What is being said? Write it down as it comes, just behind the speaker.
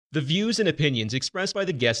The views and opinions expressed by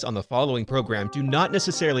the guests on the following program do not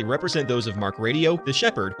necessarily represent those of Mark Radio, The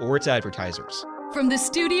Shepherd, or its advertisers. From the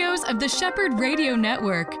studios of the Shepherd Radio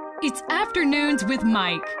Network, it's Afternoons with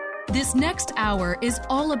Mike. This next hour is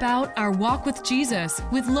all about our walk with Jesus,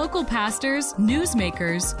 with local pastors,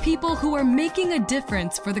 newsmakers, people who are making a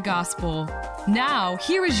difference for the gospel. Now,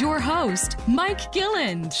 here is your host, Mike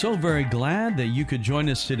Gilland. So very glad that you could join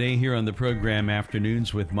us today here on the program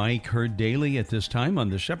Afternoons with Mike, heard daily at this time on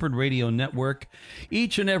the Shepherd Radio Network.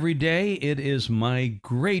 Each and every day, it is my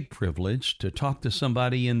great privilege to talk to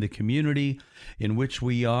somebody in the community in which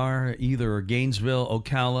we are, either Gainesville,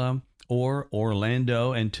 Ocala, or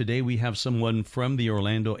Orlando, and today we have someone from the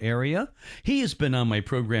Orlando area. He has been on my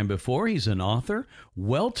program before. He's an author,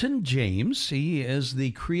 Welton James. He is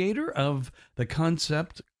the creator of the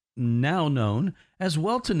concept now known as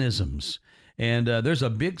Weltonisms, and there's a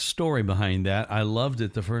big story behind that. I loved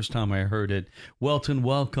it the first time I heard it. Welton,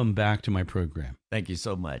 welcome back to my program. Thank you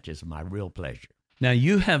so much. It's my real pleasure. Now,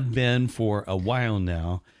 you have been for a while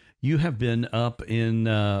now, you have been up in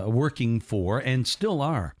working for, and still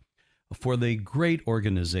are, for the great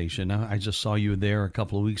organization. I just saw you there a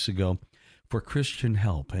couple of weeks ago for Christian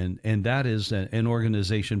Help, and that is an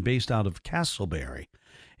organization based out of Casselberry.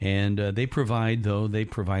 And they provide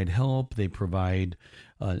help, they provide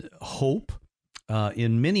hope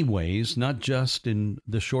in many ways, not just in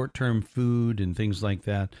the short-term food and things like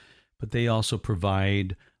that, but they also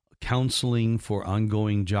provide counseling for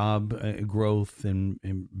ongoing job growth and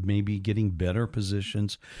maybe getting better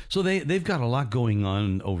positions. So they've got a lot going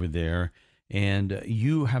on over there, and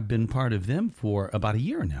you have been part of them for about a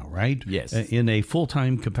year now, right? Yes. In a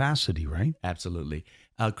full-time capacity, right? Absolutely.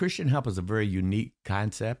 Christian Help is a very unique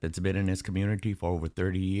concept. It's been in this community for over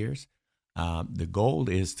 30 years. The goal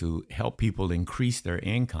is to help people increase their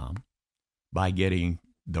income by getting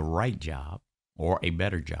the right job or a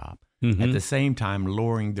better job. Mm-hmm. At the same time,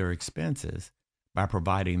 lowering their expenses by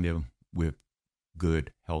providing them with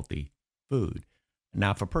good, healthy food. Now,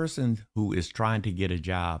 if a person who is trying to get a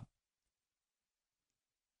job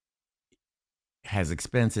has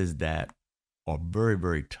expenses that are very,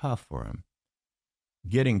 very tough for him,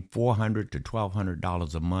 getting $400 to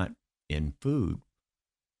 $1,200 a month in food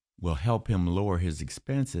will help him lower his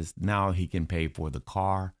expenses. Now he can pay for the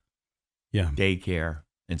car, daycare,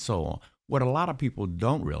 and so on. What a lot of people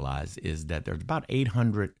don't realize is that there's about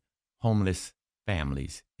 800 homeless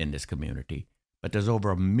families in this community, but there's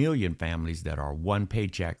over 1 million families that are one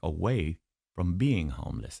paycheck away from being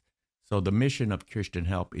homeless. So the mission of Christian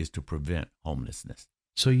Help is to prevent homelessness.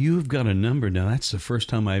 So you've got a number now. That's the first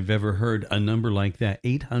time I've ever heard a number like that.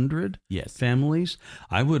 800 Yes. families?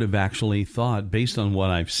 I would have actually thought, based on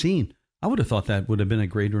what I've seen, I would have thought that would have been a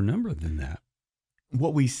greater number than that.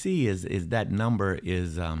 What we see is that number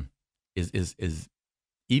is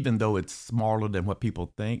even though it's smaller than what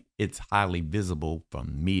people think, it's highly visible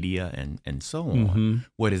from media and so on. Mm-hmm.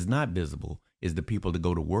 What is not visible is the people that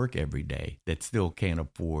go to work every day that still can't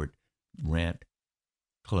afford rent,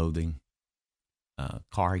 clothing,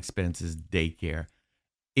 car expenses, daycare.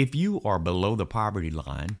 If you are below the poverty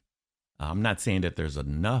line, I'm not saying that there's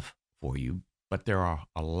enough for you, but there are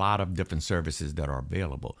a lot of different services that are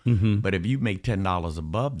available. Mm-hmm. But if you make $10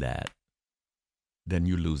 above that, then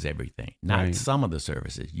you lose everything. Not Right. some of the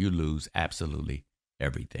services. You lose absolutely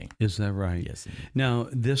everything. Is that right? Yes. Indeed. Now,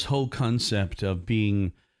 this whole concept of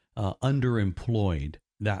being underemployed,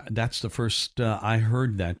 that's the first I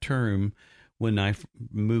heard that term when I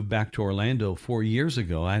moved back to Orlando 4 years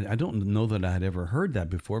ago. I don't know that I had ever heard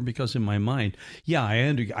that before, because in my mind,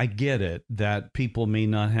 I get it that people may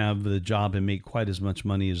not have the job and make quite as much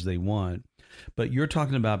money as they want. But you're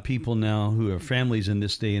talking about people now who have families in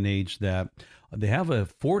this day and age that they have a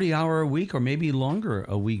 40-hour a week or maybe longer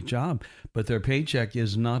a week job, but their paycheck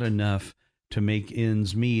is not enough to make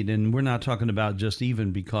ends meet. And we're not talking about just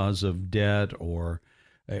even because of debt or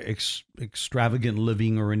extravagant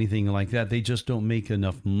living or anything like that. They just don't make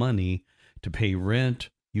enough money to pay rent,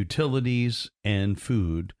 utilities, and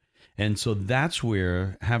food. And so that's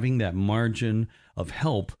where having that margin of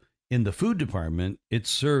help in the food department, it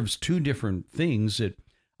serves two different things. It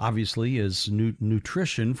obviously is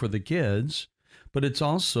nutrition for the kids, but it's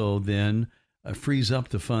also then frees up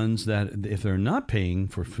the funds that if they're not paying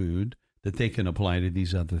for food, that they can apply to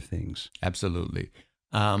these other things. Absolutely.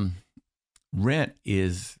 Rent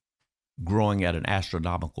is growing at an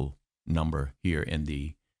astronomical number here in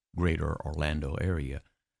the greater Orlando area.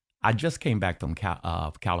 I just came back from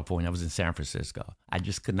California. I was in San Francisco. I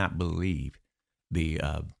just could not believe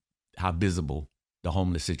how visible the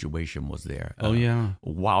homeless situation was there. Oh, yeah.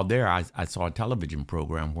 While there, I saw a television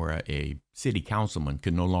program where a city councilman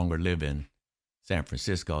could no longer live in San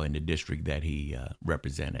Francisco in the district that he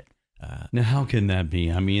represented. Now, how can that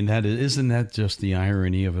be? I mean, isn't that just the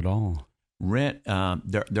irony of it all? Rent,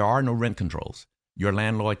 there are no rent controls. Your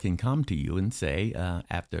landlord can come to you and say,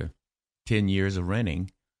 after 10 years of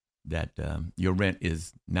renting, that your rent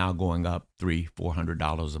is now going up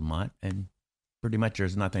 $300-$400 a month, and pretty much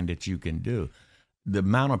there's nothing that you can do. The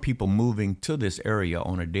amount of people moving to this area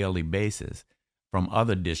on a daily basis from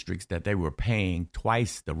other districts that they were paying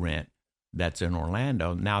twice the rent that's in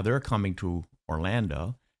Orlando, now they're coming to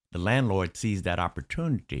Orlando. The landlord sees that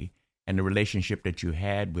opportunity, and the relationship that you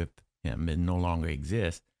had with him no longer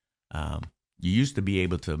exists. You used to be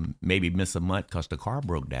able to maybe miss a month because the car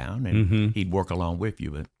broke down, and he'd work along with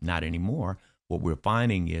you, but not anymore. What we're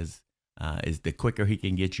finding is the quicker he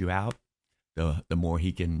can get you out, the more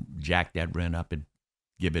he can jack that rent up and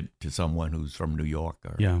give it to someone who's from New York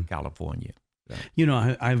or California. So. You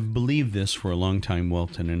know, I've believed this for a long time,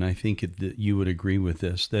 Welton, and I think that you would agree with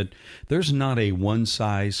this, that there's not a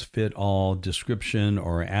one-size-fit-all description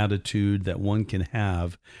or attitude that one can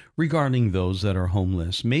have regarding those that are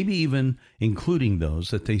homeless, maybe even including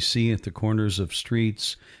those that they see at the corners of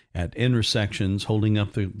streets, at intersections, holding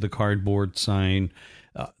up the cardboard sign.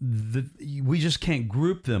 We just can't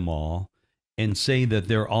group them all and say that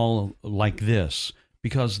they're all like this,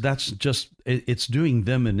 because that's just, it's doing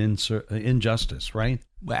them an injustice, right?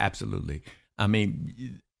 Well, absolutely. I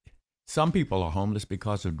mean, some people are homeless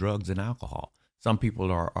because of drugs and alcohol. Some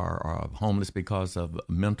people are homeless because of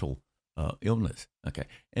mental illness. Okay.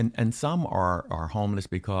 And some are homeless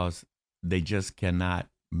because they just cannot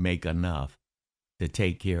make enough to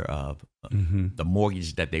take care of the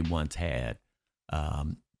mortgage that they once had,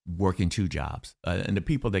 working two jobs. And the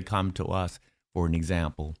people that come to us, for an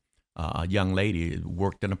example, a young lady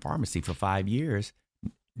worked in a pharmacy for 5 years,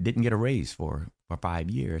 didn't get a raise for 5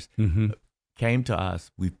 years, came to us.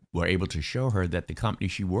 We were able to show her that the company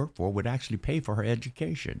she worked for would actually pay for her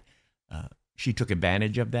education. She took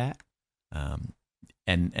advantage of that,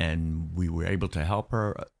 and we were able to help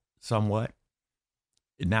her somewhat.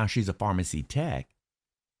 Now she's a pharmacy tech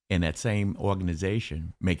in that same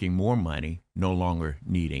organization, making more money, no longer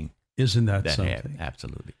needing. Isn't that something?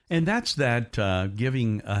 Absolutely. And that's that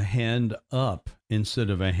giving a hand up instead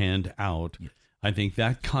of a hand out. Yes. I think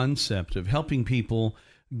that concept of helping people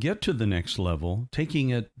get to the next level, taking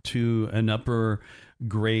it to an upper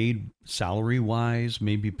grade salary-wise,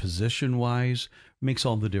 maybe position-wise, makes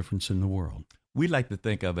all the difference in the world. We like to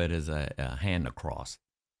think of it as a hand across,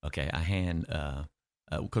 okay? A hand,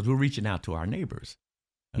 because we're reaching out to our neighbors,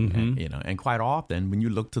 okay? You know, and quite often when you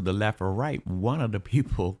look to the left or right, one of the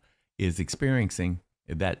people is experiencing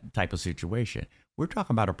that type of situation. We're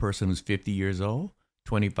talking about a person who's 50 years old,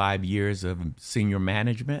 25 years of senior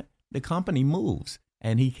management. The company moves,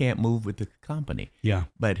 and he can't move with the company. Yeah.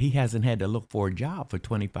 But he hasn't had to look for a job for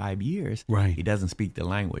 25 years. Right. He doesn't speak the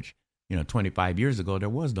language. You know, 25 years ago, there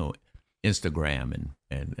was no Instagram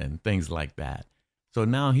and things like that. So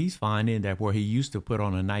now he's finding that where he used to put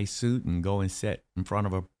on a nice suit and go and sit in front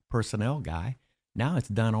of a personnel guy, now it's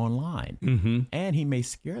done online. And he may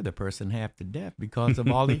scare the person half to death because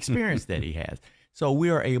of all the experience that he has. So we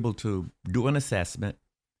are able to do an assessment,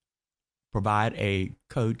 provide a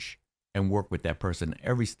coach, and work with that person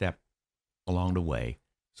every step along the way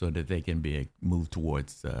so that they can be moved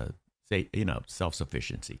towards,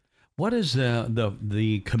 self-sufficiency. What is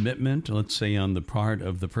the commitment, let's say, on the part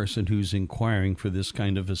of the person who's inquiring for this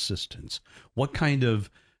kind of assistance? What kind of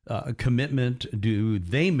commitment do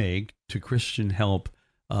they make to Christian help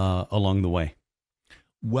along the way?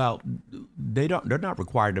 Well, they're not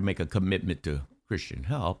required to make a commitment to Christian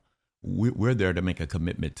help. We're there to make a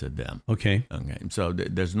commitment to them. Okay. So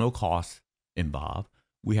there's no cost involved.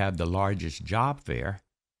 We have the largest job fair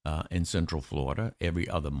in Central Florida every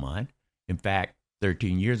other month. In fact,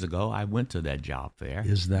 13 years ago, I went to that job fair.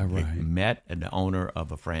 Is that right? Met the owner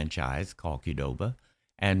of a franchise called Qdoba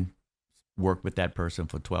and worked with that person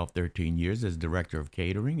for 12, 13 years as director of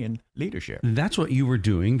catering and leadership. And that's what you were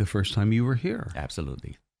doing the first time you were here.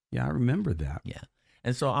 Absolutely. Yeah, I remember that. Yeah.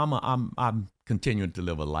 And so I'm continuing to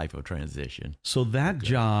live a life of transition. So that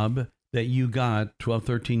job that you got 12,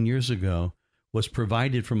 13 years ago was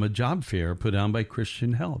provided from a job fair put on by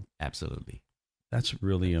Christian Help. Absolutely. That's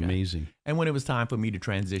really amazing. And when it was time for me to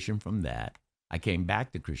transition from that, I came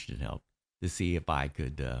back to Christian Help to see if I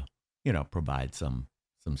could, provide some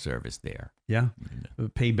service there. Yeah.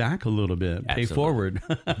 Pay back a little bit. Absolutely. Pay forward.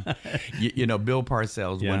 Bill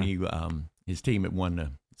Parcells, when his team had won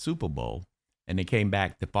the Super Bowl, and they came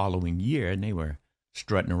back the following year, and they were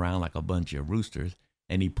strutting around like a bunch of roosters,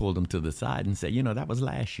 and he pulled them to the side and said, that was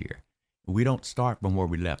last year. We don't start from where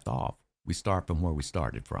we left off. We start from where we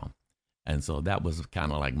started from. And so that was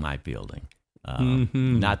kind of like my feeling,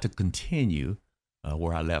 not to continue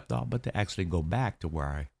where I left off, but to actually go back to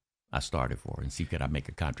where I started for and see could I make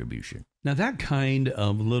a contribution. Now, that kind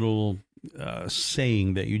of little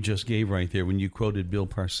saying that you just gave right there when you quoted Bill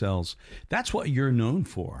Parcells, that's what you're known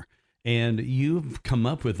for. And you've come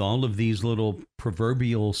up with all of these little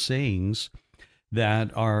proverbial sayings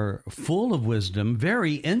that are full of wisdom,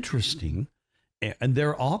 very interesting, and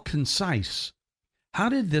they're all concise. How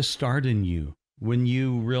did this start in you when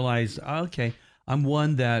you realized, okay, I'm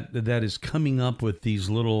one that is coming up with these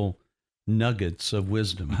little nuggets of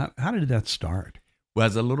wisdom? How did that start? Well,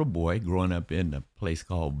 as a little boy growing up in a place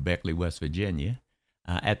called Beckley, West Virginia,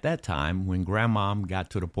 at that time when Grandma got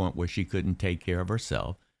to the point where she couldn't take care of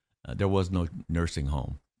herself, there was no nursing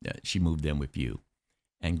home. She moved in with you.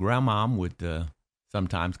 And Grandma would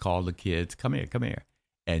sometimes call the kids, come here.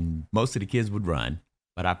 And most of the kids would run,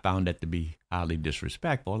 but I found that to be highly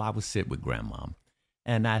disrespectful. I would sit with Grandma.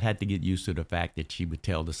 And I'd had to get used to the fact that she would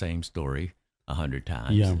tell the same story 100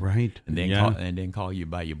 times. Yeah, right. And then call you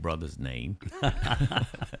by your brother's name.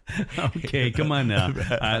 Okay, come on now.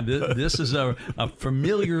 This is a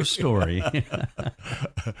familiar story.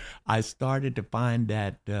 I started to find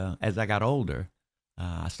that as I got older,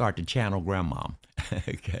 I started to channel Grandma.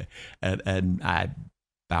 Okay, and I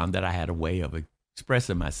found that I had a way of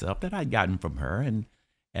expressing myself that I'd gotten from her.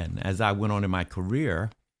 And as I went on in my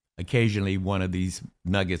career, occasionally one of these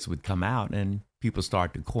nuggets would come out, and people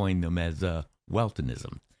start to coin them as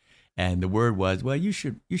Weltonisms. And the word was, well, you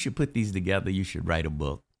should put these together. You should write a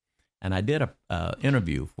book. And I did a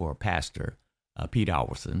interview for Pastor Pete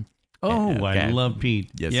Alverson. Oh, I love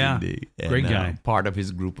Pete. Yes, yeah, indeed. And, great guy. Part of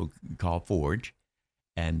his group called Forge.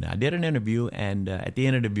 And I did an interview, and at the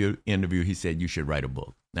end of the interview, he said, you should write a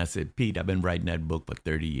book. And I said, Pete, I've been writing that book for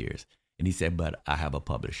 30 years. And he said, but I have a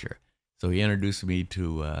publisher. So he introduced me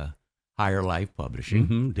to Higher Life Publishing.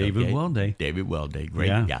 Mm-hmm. David Welday. David Welday,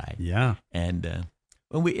 great guy. Yeah. And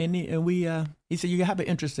he said, you have an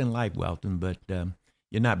interest in life, Welton, but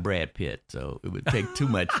you're not Brad Pitt, so it would take too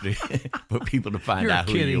much for people to find out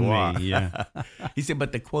who you are. Yeah. He said,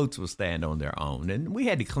 but the quotes will stand on their own. And we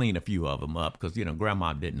had to clean a few of them up because,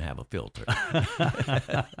 Grandma didn't have a filter.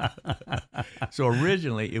 So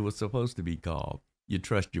originally it was supposed to be called, You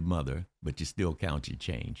Trust Your Mother, but You Still Count Your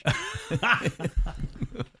Change.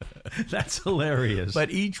 That's hilarious.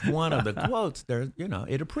 But each one of the quotes,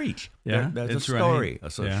 it'll preach. Yeah, there's a it's story.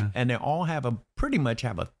 right. So, yeah. And they all pretty much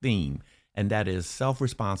have a theme. And that is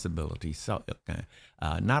self-responsibility,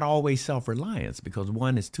 not always self-reliance, because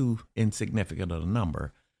one is too insignificant of a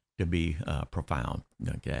number to be profound,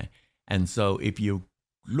 okay? And so if you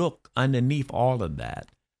look underneath all of that,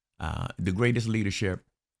 the greatest leadership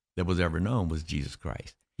that was ever known was Jesus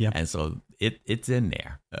Christ. Yep. And so it's in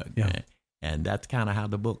there, okay? Yeah. And that's kind of how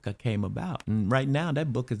the book came about. And right now,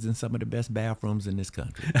 that book is in some of the best bathrooms in this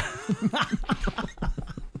country.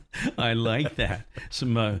 I like that.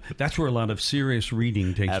 That's where a lot of serious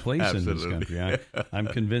reading takes place Absolutely. in this country. I'm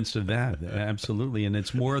convinced of that. Absolutely. And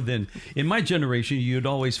it's more than, in my generation, you'd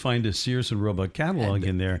always find a Sears and Roebuck catalog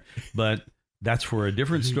in there, but that's for a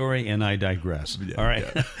different story, and I digress. All right.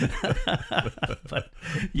 But,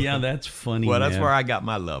 yeah, that's funny. Well, that's man. where I got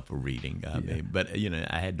my love for reading. But,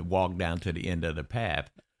 I had to walk down to the end of the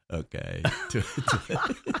path. Okay, to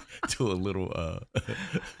a little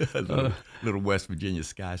West Virginia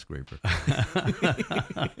skyscraper.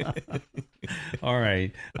 All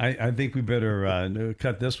right, I think we better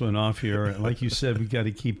cut this one off here. Like you said, we got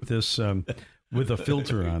to keep this with a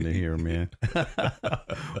filter on it here, man.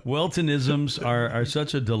 Weltonisms are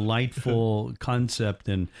such a delightful concept,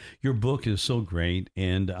 and your book is so great.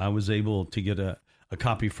 And I was able to get a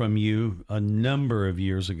copy from you a number of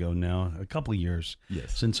years ago now, a couple of years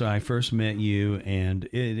since I first met you, and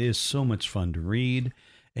it is so much fun to read.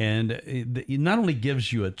 And it not only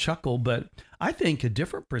gives you a chuckle, but I think a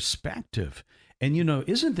different perspective. And,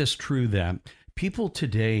 isn't this true that people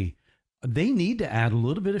today, they need to add a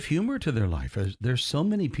little bit of humor to their life? There's so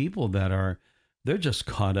many people that they're just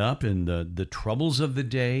caught up in the troubles of the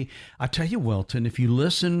day. I tell you, Welton, if you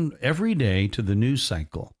listen every day to the news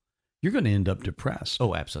cycle, you're going to end up depressed.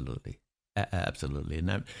 Oh, absolutely. Absolutely.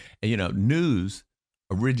 And news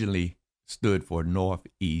originally stood for North,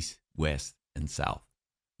 East, West, and South.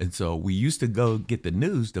 And so we used to go get the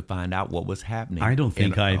news to find out what was happening. I don't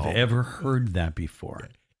think I've ever heard that before.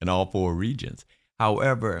 In all four regions.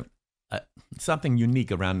 However, something unique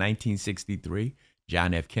around 1963,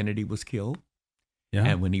 John F. Kennedy was killed. Yeah.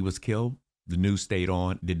 And when he was killed, the news stayed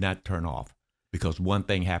on, did not turn off. Because one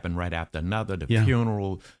thing happened right after another, the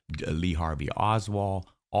funeral, Lee Harvey Oswald,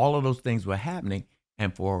 all of those things were happening.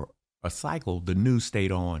 And for a cycle, the news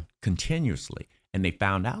stayed on continuously, and they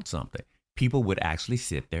found out something. People would actually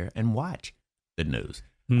sit there and watch the news.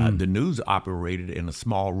 The news operated in a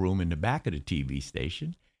small room in the back of the TV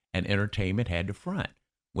station, and entertainment had the front.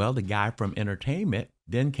 Well, the guy from entertainment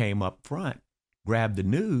then came up front, grabbed the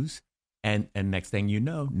news, and next thing you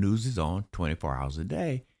know, news is on 24 hours a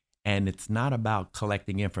day. And it's not about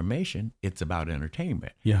collecting information, it's about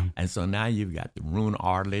entertainment. Yeah. And so now you've got the Roone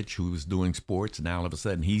Arledge, who was doing sports, and now all of a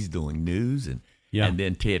sudden he's doing news. And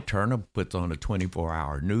then Ted Turner puts on a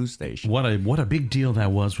 24-hour news station. What a big deal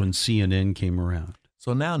that was when CNN came around.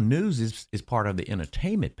 So now news is part of the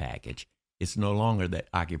entertainment package. It's no longer that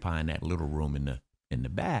occupying that little room in the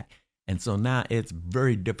back. And so now it's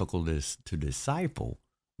very difficult to decipher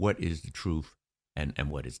what is the truth and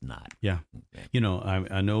what is not. Yeah. Okay. You know,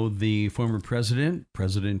 I know the former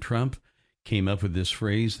President Trump, came up with this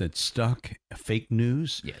phrase that stuck, fake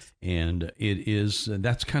news. Yes. And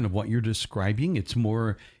that's kind of what you're describing. It's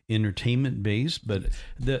more entertainment based. But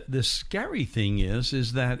the scary thing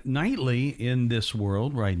is that nightly in this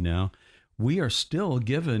world right now, we are still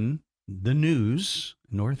given the news,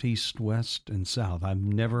 Northeast, West, and South. I've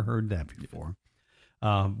never heard that before.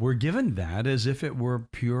 We're given that as if it were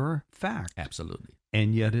pure fact. Absolutely.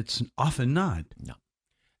 And yet it's often not. No.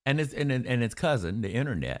 And its cousin, the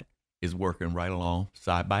internet, is working right along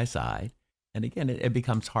side by side. And again, it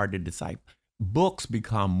becomes hard to decipher. Books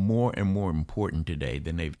become more and more important today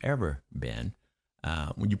than they've ever been.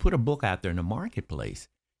 When you put a book out there in the marketplace,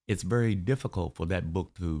 it's very difficult for that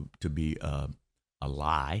book to be a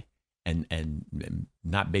lie and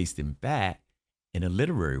not based in fact in a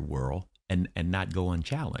literary world and not go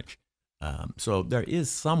unchallenged. So there is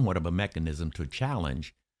somewhat of a mechanism to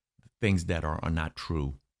challenge things that are not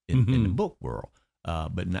true in the book world.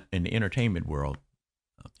 But not in the entertainment world,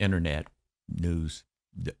 internet, news,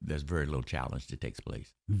 there's very little challenge that takes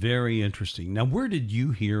place. Very interesting. Now, where did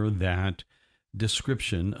you hear that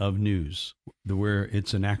description of news, where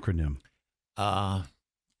it's an acronym?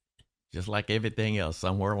 Just like everything else,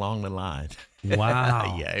 somewhere along the line.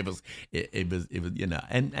 Wow. Yeah, it was, you know,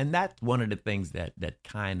 and that's one of the things that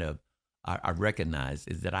kind of I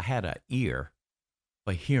recognized is that I had an ear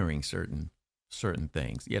for hearing certain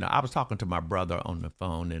things. You know, I was talking to my brother on the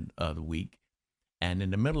phone the other week, and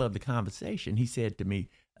in the middle of the conversation, he said to me,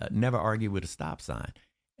 "Never argue with a stop sign."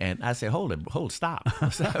 And I said, stop.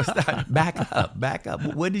 Back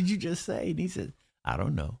up. What did you just say? And he said, "I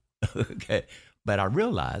don't know." Okay. But I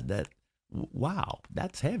realized that, wow,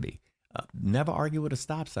 that's heavy. Never argue with a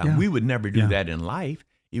stop sign. Yeah. We would never do that in life.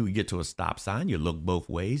 You would get to a stop sign, you look both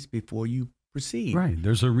ways before you proceed. Right.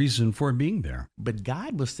 There's a reason for being there. But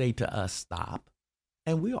God will say to us, stop,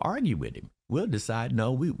 and we'll argue with him. We'll decide,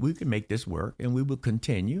 no, we can make this work, and we will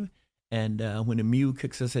continue. And when a mule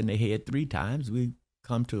kicks us in the head 3 times, we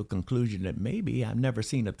come to a conclusion that maybe I've never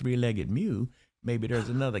seen a 3-legged mule. Maybe there's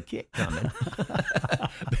another kick coming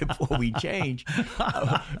before we change.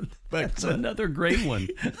 But That's another great one.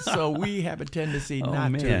 So we have a tendency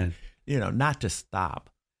not to stop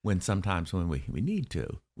sometimes when we need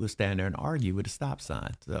to. We'll stand there and argue with a stop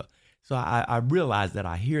sign. So I realize that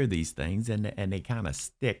I hear these things and they kind of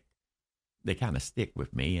stick. They kind of stick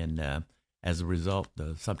with me, and as a result,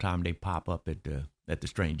 sometimes they pop up at the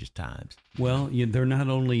strangest times. Well, they're not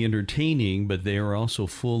only entertaining, but they are also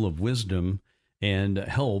full of wisdom and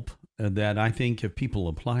help that I think if people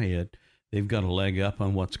apply it, they've got a leg up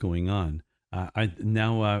on what's going on.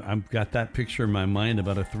 I've got that picture in my mind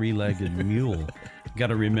about a 3-legged mule. Got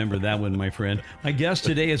to remember that one, my friend. My guest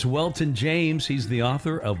today is Welton James. He's the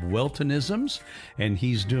author of Weltonisms, and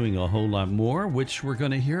he's doing a whole lot more, which we're going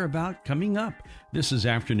to hear about coming up. This is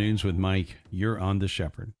Afternoons with Mike. You're on The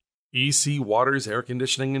Shepherd. EC Waters Air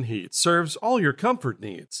Conditioning and Heat serves all your comfort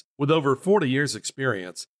needs. With over 40 years'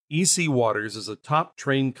 experience, EC Waters is a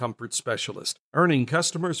top-trained comfort specialist, earning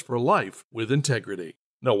customers for life with integrity.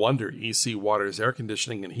 No wonder EC Waters Air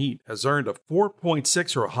Conditioning and Heat has earned a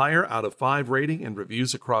 4.6 or higher out of 5 rating and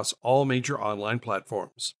reviews across all major online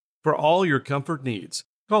platforms. For all your comfort needs,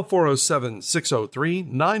 call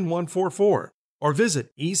 407-603-9144 or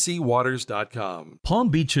visit ecwaters.com. Palm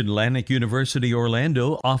Beach Atlantic University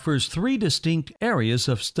Orlando offers 3 distinct areas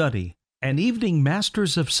of study: an evening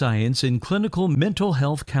Master's of Science in Clinical Mental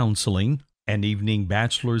Health Counseling, an evening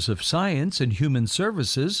Bachelor's of Science in Human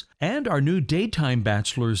Services, and our new daytime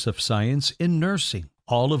Bachelor's of Science in Nursing.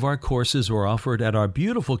 All of our courses are offered at our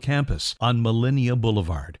beautiful campus on Millennia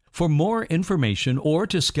Boulevard. For more information or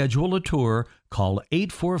to schedule a tour, call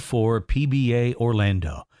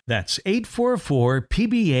 844-PBA-ORLANDO. That's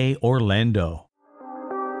 844-PBA-ORLANDO.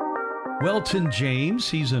 Welton James,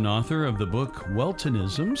 he's an author of the book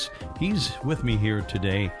Weltonisms. He's with me here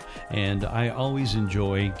today, and I always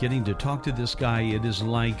enjoy getting to talk to this guy. It is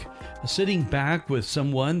like sitting back with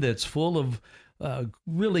someone that's full of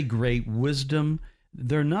really great wisdom.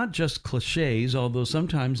 They're not just cliches, although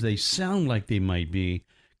sometimes they sound like they might be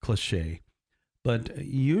cliche. But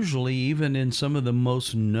usually, even in some of the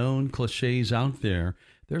most known cliches out there,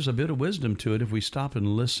 there's a bit of wisdom to it if we stop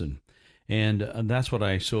and listen. And that's what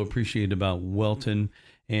I so appreciate about Welton.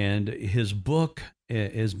 And his book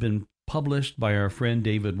has been published by our friend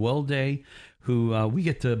David Welday, who we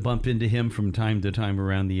get to bump into him from time to time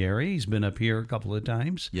around the area. He's been up here a couple of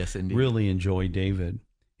times. Yes, indeed. Really enjoy David.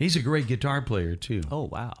 He's a great guitar player, too. Oh,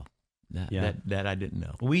 wow. That I didn't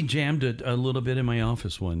know. We jammed it a little bit in my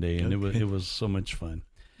office one day, and it was so much fun.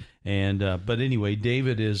 And but anyway,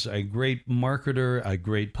 David is a great marketer, a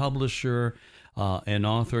great publisher, an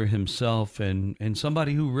author himself, and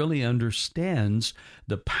somebody who really understands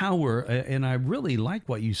the power. And I really like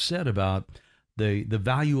what you said about the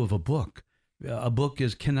value of a book. A book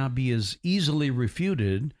cannot be as easily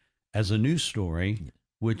refuted as a news story,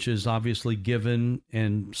 which is obviously given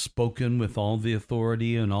and spoken with all the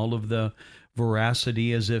authority and all of the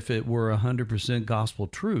veracity as if it were 100% gospel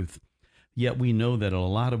truth. Yet we know that a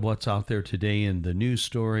lot of what's out there today in the news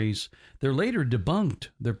stories, they're later debunked.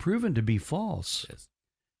 They're proven to be false. Yes.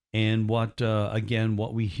 And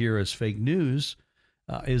what we hear as fake news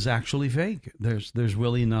is actually fake. There's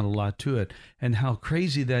really not a lot to it. And how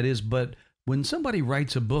crazy that is. But when somebody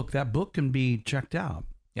writes a book, that book can be checked out.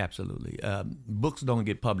 Absolutely. Books don't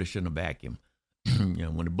get published in a vacuum.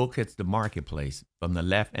 When a book hits the marketplace, from the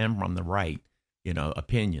left and from the right,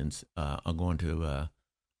 opinions are going to,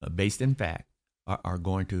 based in fact, are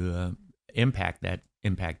going to impact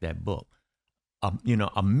that book.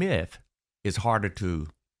 A myth is harder to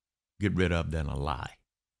get rid of than a lie.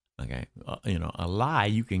 Okay, a lie,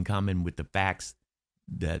 you can come in with the facts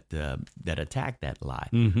that attack that lie,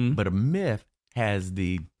 but a myth has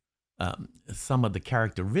some of the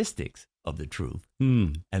characteristics of the truth,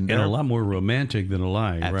 and a lot more romantic than a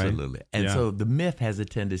lie. Absolutely. Right? And so the myth has a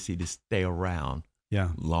tendency to stay around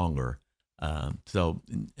longer. So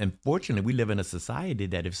unfortunately, we live in a society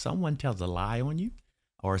that if someone tells a lie on you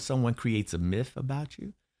or someone creates a myth about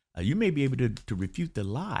you, you may be able to refute the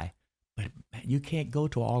lie, but you can't go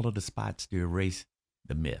to all of the spots to erase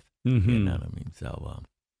the myth. You know what I mean? So,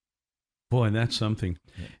 boy, that's something.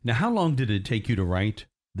 Yeah. Now, how long did it take you to write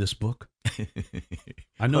this book?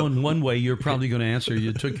 I know in one way you're probably going to answer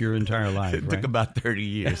it took your entire life. It took about 30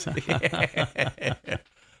 years.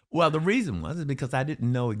 Well, the reason was because I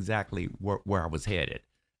didn't know exactly where I was headed.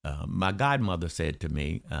 My godmother said to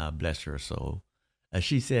me, bless her soul,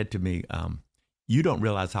 she said to me, you don't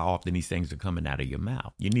realize how often these things are coming out of your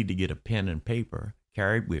mouth. You need to get a pen and paper,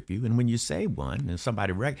 carry it with you, and when you say one and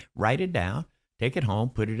somebody write it down, take it home,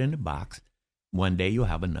 put it in the box. One day you'll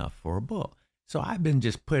have enough for a book. So I've been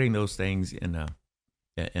just putting those things in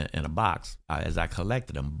a box as I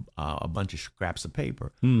collected them, a bunch of scraps of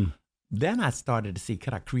paper. Then I started to see,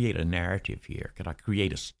 could I create a narrative here? Could I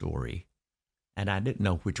create a story? And I didn't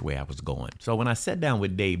know which way I was going. So when I sat down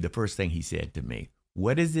with Dave, the first thing he said to me,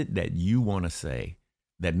 what is it that you want to say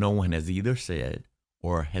that no one has either said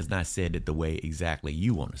or has not said it the way exactly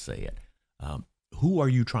you want to say it? Who are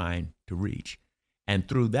you trying to reach? And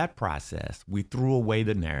through that process, we threw away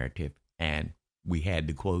the narrative and we had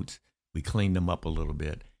the quotes, we cleaned them up a little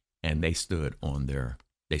bit, and they stood on their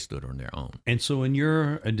own. And so in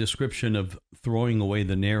your description of throwing away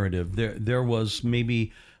the narrative, there was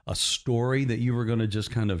maybe a story that you were going to just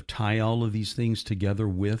kind of tie all of these things together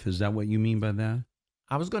with. Is that what you mean by that?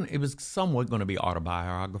 It was somewhat going to be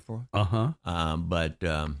autobiographical. But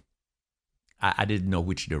I didn't know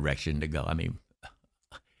which direction to go. I mean,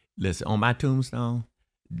 listen, on my tombstone,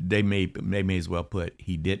 they may as well put,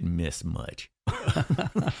 he didn't miss much.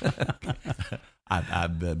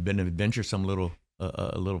 I've been an adventuresome little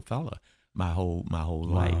fella my whole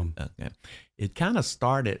life. It kind of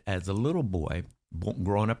started as a little boy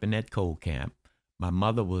growing up in that coal camp. My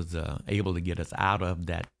mother was able to get us out of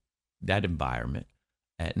that environment.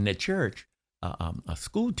 In the church, a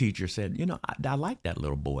school teacher said, I like that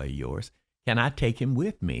little boy of yours. Can I take him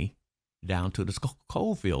with me down to the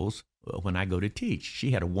coal fields when I go to teach?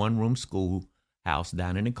 She had a one-room schoolhouse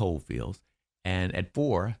down in the coal fields. And at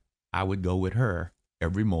 4, I would go with her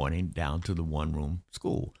every morning down to the one-room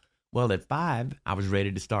school. Well, at 5, I was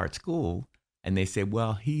ready to start school. And they said,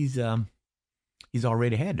 well, he's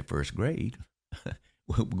already had the first grade.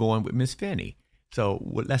 We're going with Miss Finney. So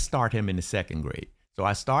let's start him in the second grade. So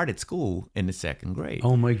I started school in the 2nd grade.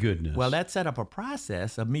 Oh, my goodness. Well, that set up a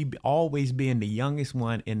process of me always being the youngest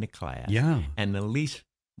one in the class. Yeah. And the least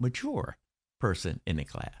mature person in the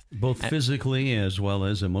class. Both physically as well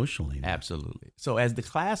as emotionally. Absolutely. So as the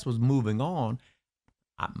class was moving on,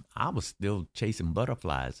 I was still chasing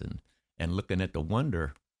butterflies and looking at the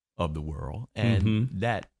wonder of the world. And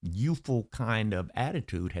that youthful kind of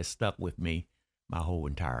attitude has stuck with me my whole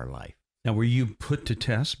entire life. Now, were you put to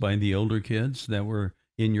test by the older kids that were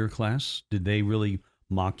in your class? Did they really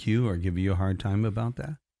mock you or give you a hard time about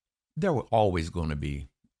that? There were always going to be,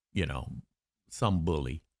 some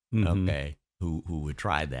bully, okay, who would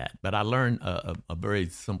try that. But I learned a very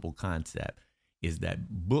simple concept is that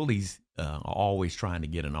bullies are always trying to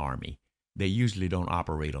get an army. They usually don't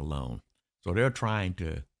operate alone. So they're trying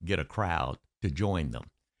to get a crowd to join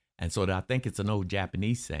them. And so I think it's an old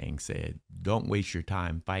Japanese saying said, don't waste your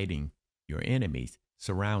time fighting your enemies,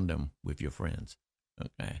 surround them with your friends.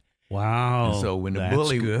 Okay. Wow. And so when the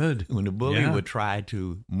bully would try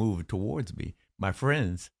to move towards me, my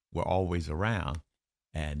friends were always around,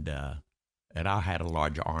 and I had a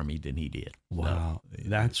larger army than he did. Wow,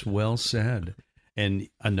 that's well said. And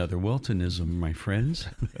another Weltonism, my friends.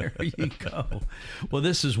 There you go. Well,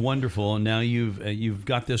 this is wonderful. And now you've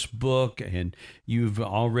got this book, and you've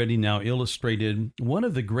already now illustrated one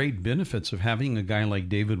of the great benefits of having a guy like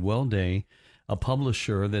David Welday, a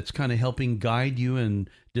publisher that's kind of helping guide you and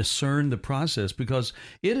discern the process, because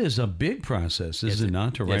it is a big process, is it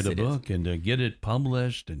not, to write a book and to get it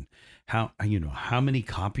published, and how many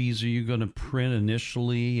copies are you going to print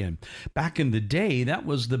initially? And back in the day, that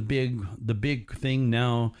was the big thing.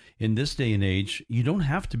 Now, in this day and age, you don't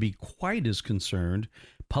have to be quite as concerned.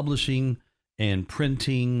 Publishing and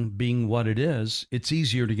printing being what it is, it's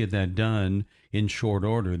easier to get that done in short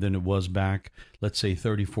order than it was back, let's say,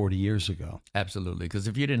 30, 40 years ago. Absolutely, because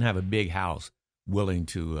if you didn't have a big house willing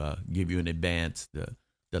to give you an advance to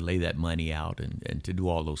lay that money out and to do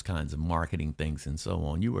all those kinds of marketing things and so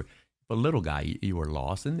on, you were, for a little guy, you were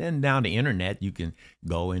lost. And then down the internet, you can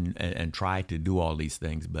go and try to do all these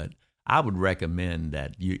things. But I would recommend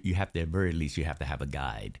that you have to, at very least, you have to have a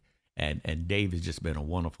guide. And Dave has just been a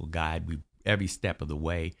wonderful guide. Every step of the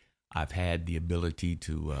way, I've had the ability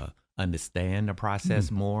to understand the process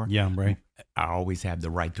more. Yeah, right. I always have the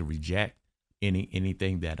right to reject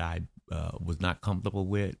anything that I was not comfortable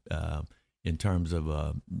with in terms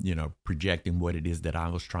of projecting what it is that I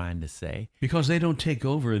was trying to say. Because they don't take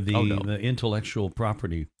over the intellectual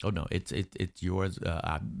property. Oh no, it's yours.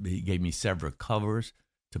 He gave me several covers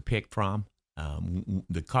to pick from.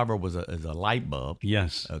 The cover was a light bulb.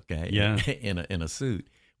 Yes. Okay. Yeah. in a suit,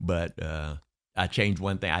 but I changed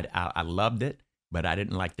one thing. I loved it, but I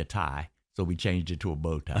didn't like the tie, so we changed it to a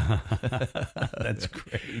bow tie. That's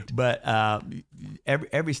great. But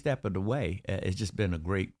every step of the way, it's just been a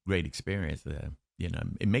great experience.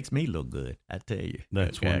 It makes me look good, I tell you.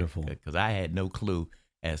 That's wonderful. Because I had no clue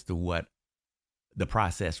as to what the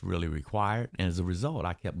process really required, and as a result,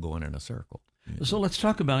 I kept going in a circle. So let's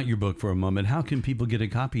talk about your book for a moment. How can people get a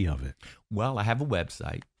copy of it? Well, I have a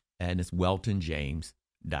website, and it's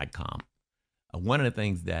weltonjames.com. One of the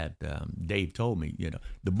things that Dave told me,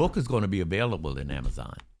 the book is going to be available in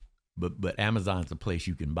Amazon, but Amazon's a place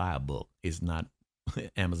you can buy a book. It's not,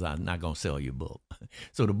 Amazon's not going to sell you a book.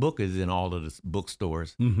 So the book is in all of the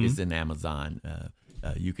bookstores. Mm-hmm. It's in Amazon.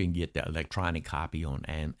 You can get the electronic copy on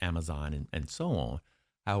Amazon and so on.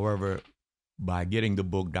 However, by getting the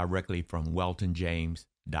book directly from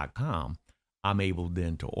weltonjames.com, I'm able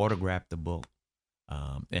then to autograph the book.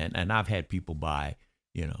 And I've had people buy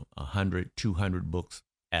 100, 200 books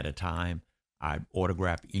at a time. I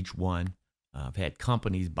autograph each one. I've had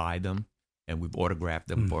companies buy them, and we've autographed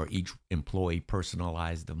them for each employee,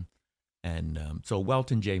 personalized them. And so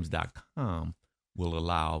weltonjames.com will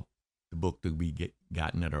allow the book to be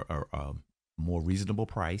gotten at a more reasonable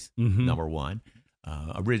price, number one.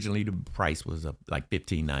 Originally, the price was like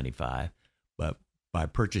 $15.95, but by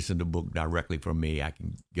purchasing the book directly from me, I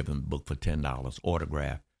can give them the book for $10,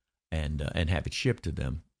 autographed, and have it shipped to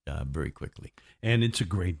them very quickly. And it's a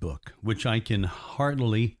great book, which I can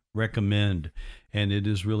heartily recommend. And it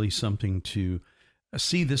is really something to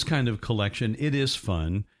see this kind of collection. It is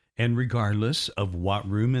fun. And regardless of what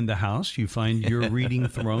room in the house you find your reading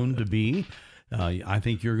throne to be, I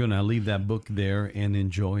think you're going to leave that book there and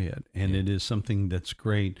enjoy it. And it is something that's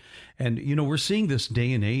great. And, we're seeing this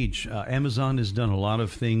day and age. Amazon has done a lot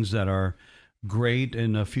of things that are great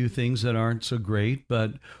and a few things that aren't so great.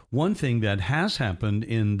 But one thing that has happened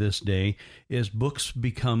in this day is books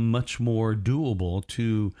become much more doable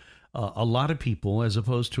to a lot of people, as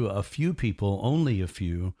opposed to a few people, only a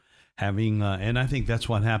few, having, and I think that's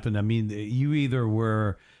what happened. I mean, you either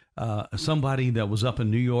were somebody that was up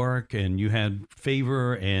in New York and you had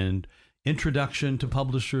favor and introduction to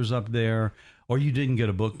publishers up there, or you didn't get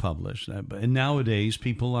a book published. And nowadays,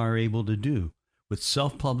 people are able to do with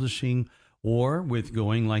self-publishing or with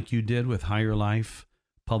going like you did with Higher Life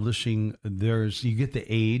Publishing. You get the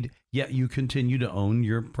aid, yet you continue to own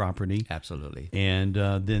your property. Absolutely. And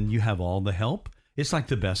then you have all the help. It's like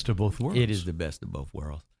the best of both worlds. It is the best of both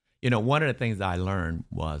worlds. You know, one of the things I learned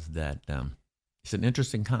was that it's an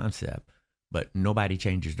interesting concept, but nobody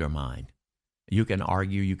changes their mind. You can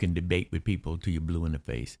argue, you can debate with people till you're blue in the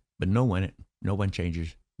face, but no one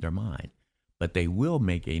changes their mind. But they will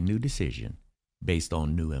make a new decision based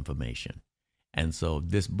on new information. And so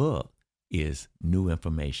this book is new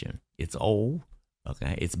information. It's old,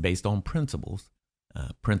 okay? It's based on principles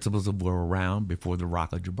that were around before the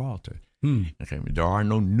Rock of Gibraltar. Okay, there are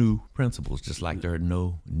no new principles, just like there are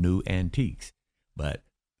no new antiques. But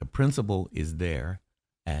the principle is there,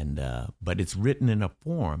 and but it's written in a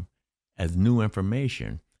form as new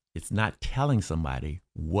information. It's not telling somebody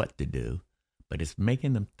what to do, but it's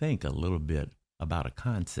making them think a little bit about a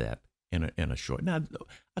concept in a short. Now,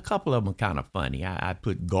 a couple of them are kind of funny. I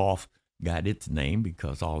put golf got its name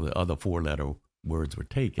because all the other 4-letter words were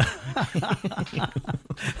taken.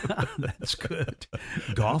 That's good.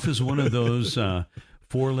 Golf is one of those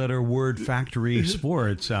 4-letter word factory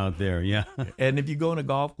sports out there. Yeah. And if you go on a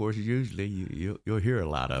golf course, usually you'll hear a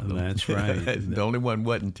lot of them. That's right. The only one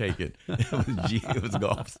wasn't taken. It was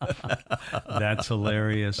golf. That's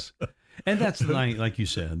hilarious. And that's like you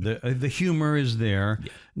said, the humor is there.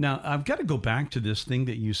 Yeah. Now, I've got to go back to this thing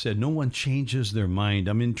that you said, no one changes their mind.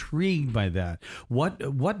 I'm intrigued by that.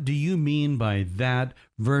 What do you mean by that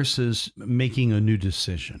versus making a new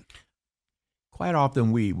decision? Quite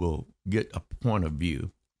often we will get a point of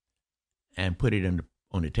view and put it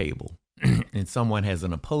on the table, and someone has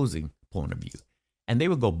an opposing point of view. And they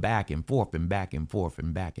will go back and forth and back and forth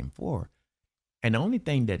and back and forth. And the only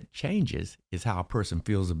thing that changes is how a person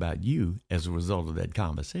feels about you as a result of that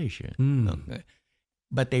conversation. Okay?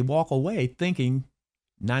 But they walk away thinking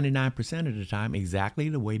 99% of the time exactly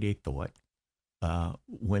the way they thought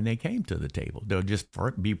when they came to the table. They'll just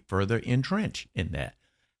be further entrenched in that.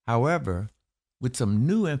 However, with some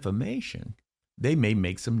new information, they may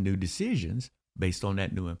make some new decisions based on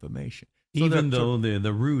that new information. So even though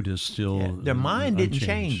the root is still their mind didn't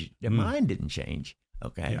change. Their Mm. mind didn't change.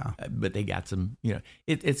 Okay, Yeah. But they got some,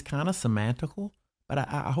 it's kind of semantical, but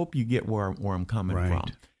I hope you get where I'm coming Right.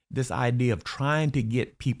 from. This idea of trying to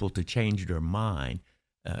get people to change their mind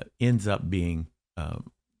ends up being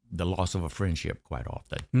the loss of a friendship quite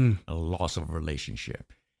often, a loss of a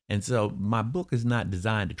relationship. And so my book is not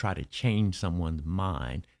designed to try to change someone's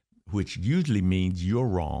mind, which usually means you're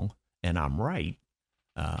wrong and I'm right.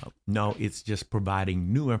 No, it's just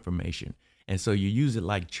providing new information. And so you use it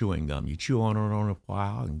like chewing gum. You chew on it a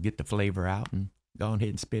while and get the flavor out and go ahead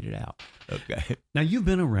and spit it out. Okay. Now, you've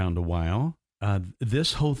been around a while.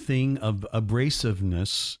 This whole thing of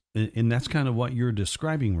abrasiveness, and that's kind of what you're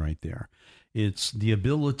describing right there. It's the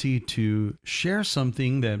ability to share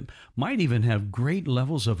something that might even have great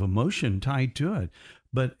levels of emotion tied to it.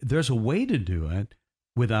 But there's a way to do it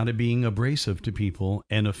without it being abrasive to people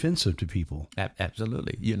and offensive to people.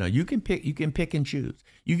 Absolutely. You can pick and choose.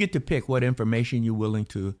 You get to pick what information you're willing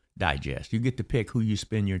to digest. You get to pick who you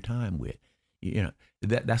spend your time with.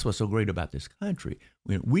 That's what's so great about this country.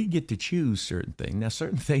 We get to choose certain things. Now,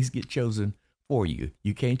 certain things get chosen for you.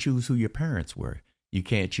 You can't choose who your parents were. You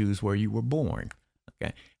can't choose where you were born.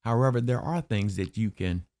 Okay. However, there are things that you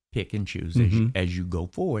can pick and choose as you go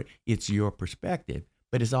forward. It's your perspective,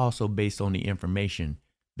 but it's also based on the information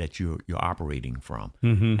that you're operating from.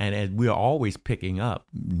 And as we're always picking up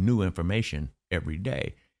new information every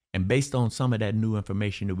day, and based on some of that new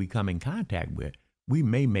information that we come in contact with, we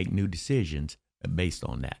may make new decisions based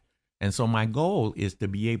on that. And so my goal is to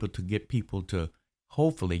be able to get people to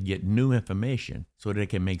hopefully get new information so they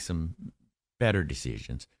can make some better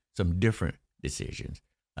decisions, some different decisions.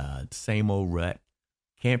 Same old rut.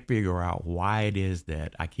 Can't figure out why it is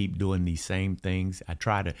that I keep doing these same things. I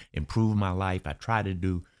try to improve my life. I try to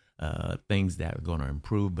do things that are going to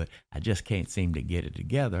improve, but I just can't seem to get it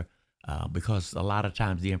together because a lot of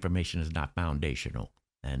times the information is not foundational.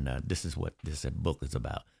 And this is what this book is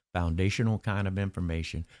about. Foundational kind of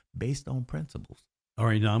information based on principles. All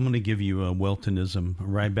right, now I'm going to give you a Weltonism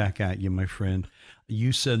right back at you, my friend.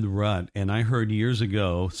 You said rut, and I heard years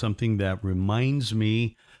ago something that reminds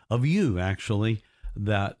me of you, actually,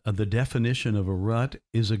 that the definition of a rut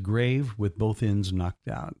is a grave with both ends knocked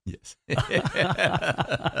out. Yes.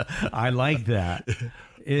 I like that.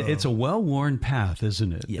 It's a well-worn path,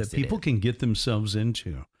 isn't it? Yes, that people can get themselves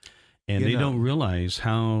into. And they don't realize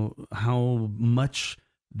how much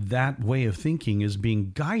that way of thinking is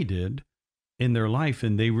being guided in their life.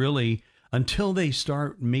 And they really, until they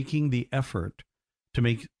start making the effort to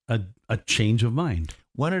make a change of mind.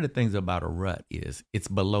 One of the things about a rut is it's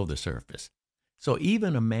below the surface. So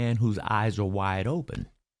even a man whose eyes are wide open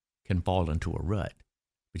can fall into a rut,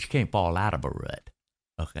 but you can't fall out of a rut.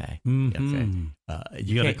 Okay. Mm-hmm. Okay.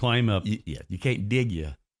 You got to climb up. You can't dig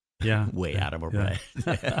your way out of a rut.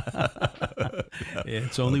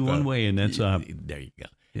 It's only one way, and that's up. There you go.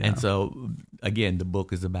 Yeah. And so, again, the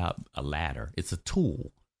book is about a ladder. It's a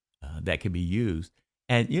tool that can be used.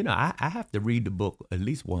 And, I have to read the book at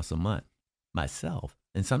least once a month myself.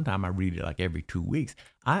 And sometimes I read it like every 2 weeks.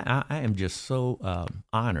 I am just so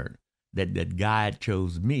honored that God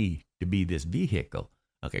chose me to be this vehicle.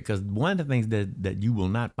 Okay, because one of the things that you will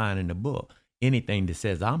not find in the book, anything that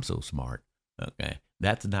says I'm so smart, okay,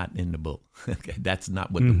 that's not in the book. Okay, that's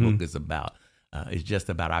not what the book is about. It's just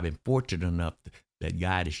about I've been fortunate enough that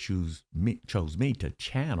God has chose me to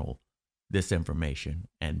channel this information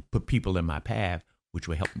and put people in my path, which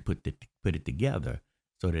will help me put it together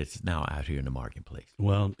so that it's now out here in the marketplace.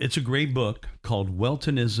 Well, it's a great book called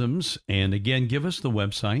Weltonisms. And again, give us the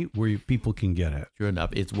website where people can get it. Sure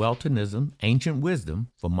enough, it's Weltonism, Ancient Wisdom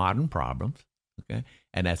for Modern Problems. Okay.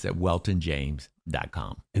 And that's at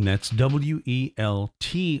weltonjames.com. And that's WELTON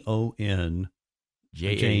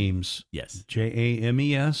James. Yes.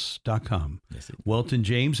 JAMES.com. Yes, Welton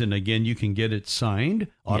James. And again, you can get it signed,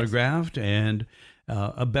 autographed, and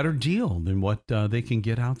a better deal than what they can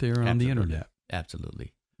get out there on the internet.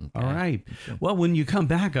 Absolutely. Okay. All right. Okay. Well, when you come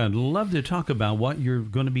back, I'd love to talk about what you're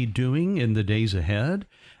going to be doing in the days ahead,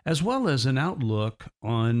 as well as an outlook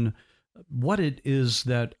on what it is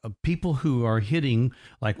that people who are hitting,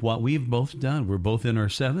 like what we've both done, we're both in our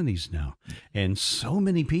 70s now. And so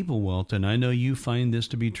many people, Welton, I know you find this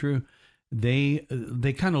to be true, they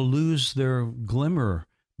kind of lose their glimmer,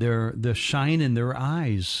 the shine in their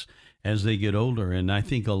eyes as they get older. And I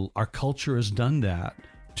think our culture has done that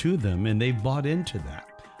to them, and they've bought into that.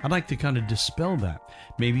 I'd like to kind of dispel that.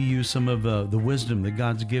 Maybe use some of the wisdom that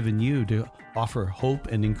God's given you to offer hope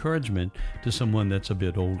and encouragement to someone that's a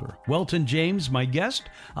bit older. Welton James, my guest.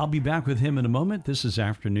 I'll be back with him in a moment. This is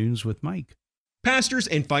Afternoons with Mike. Pastors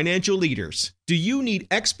and financial leaders, do you need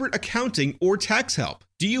expert accounting or tax help?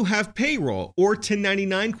 Do you have payroll or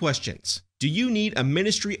 1099 questions? Do you need a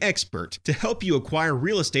ministry expert to help you acquire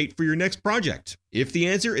real estate for your next project? If the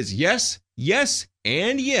answer is yes, yes,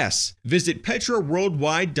 and yes, visit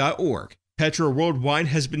petraworldwide.org. Petra Worldwide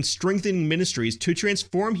has been strengthening ministries to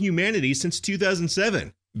transform humanity since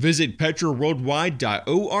 2007. Visit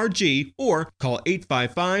petraworldwide.org or call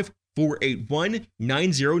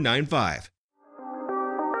 855-481-9095.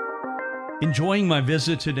 Enjoying my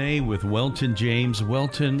visit today with Welton James.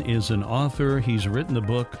 Welton is an author. He's written the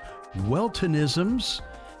book Weltonisms.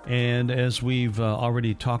 And as we've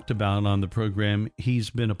already talked about on the program, he's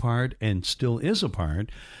been a part and still is a part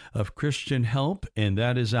of Christian Help, and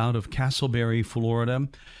that is out of Casselberry, Florida.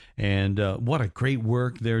 And what a great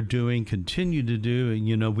work they're doing, continue to do.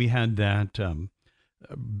 And, we had that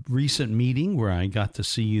recent meeting where I got to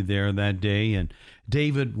see you there that day. And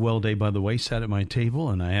David Welday, by the way, sat at my table,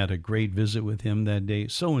 and I had a great visit with him that day.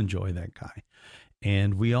 So enjoy that guy.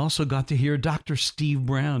 And we also got to hear Dr. Steve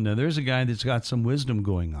Brown. Now, there's a guy that's got some wisdom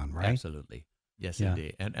going on, right? Absolutely. Yes, yeah.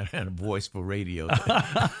 Indeed. And a voice for radio.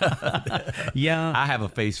 Yeah. I have a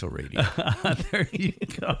face for radio. There you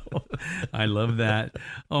go. I love that.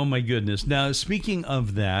 Oh, my goodness. Now, speaking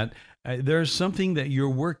of that, there's something that you're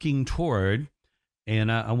working toward,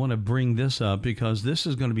 and I want to bring this up because this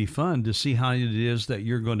is going to be fun to see how it is that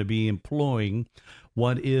you're going to be employing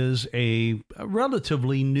what is a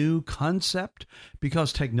relatively new concept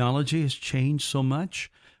because technology has changed so much.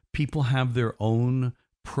 People have their own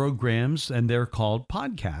programs, and they're called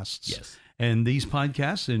podcasts. Yes. And these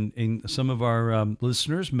podcasts, and some of our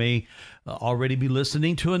listeners may already be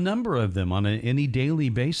listening to a number of them on any daily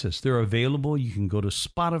basis. They're available. You can go to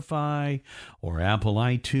Spotify or Apple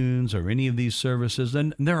iTunes or any of these services.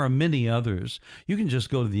 And there are many others. You can just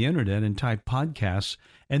go to the internet and type podcasts,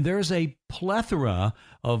 and there's a plethora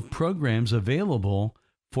of programs available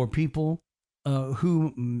for people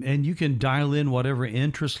and you can dial in whatever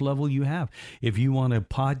interest level you have. If you want a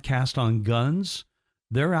podcast on guns,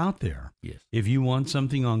 they're out there. Yes. If you want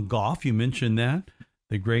something on golf, you mentioned that,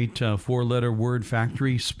 the great four-letter word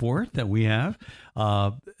factory sport that we have,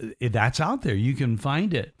 that's out there. You can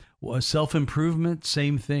find it. Self-improvement,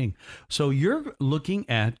 same thing. So you're looking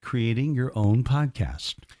at creating your own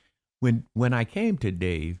podcast. When I came to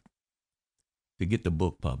Dave to get the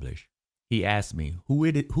book published, he asked me, who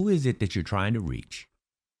is it that you're trying to reach?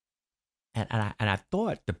 And I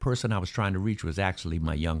thought the person I was trying to reach was actually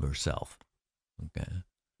my younger self. Okay.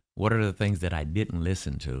 What are the things that I didn't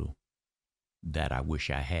listen to that I wish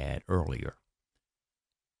I had earlier?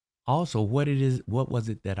 Also, what was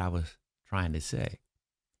it that I was trying to say?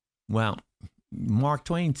 Well, Mark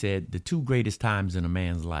Twain said the two greatest times in a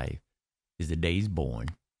man's life is the day he's born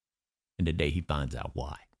and the day he finds out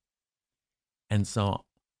why. And so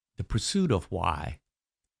the pursuit of why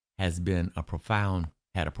has been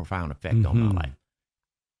had a profound effect on my life.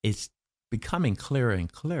 It's becoming clearer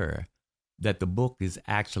and clearer that the book is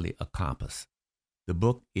actually a compass. The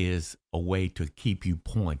book is a way to keep you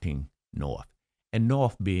pointing north, and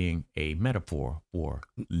north being a metaphor for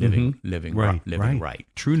living right.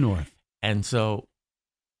 True north. And so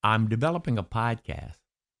I'm developing a podcast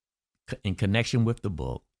in connection with the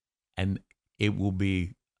book, and it will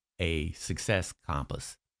be a success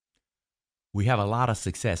compass. We have a lot of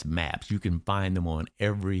success maps. You can find them on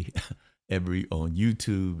every on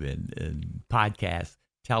YouTube and podcasts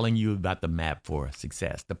telling you about the map for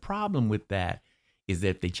success. The problem with that is that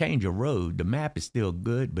if they change a road, the map is still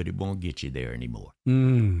good, but it won't get you there anymore.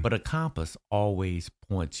 But a compass always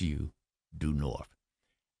points you due north.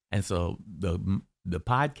 And so the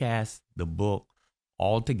podcast, the book,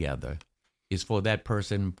 all together is for that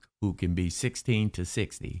person who can be 16 to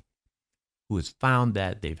 60, who has found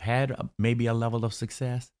that they've had maybe a level of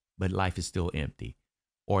success, but life is still empty.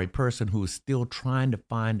 Or a person who is still trying to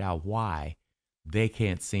find out why they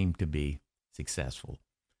can't seem to be successful.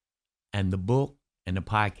 And the book and the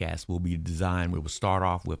podcast will be designed, we will start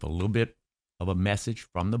off with a little bit of a message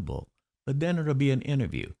from the book, but then it'll be an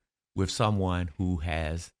interview with someone who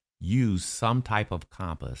has used some type of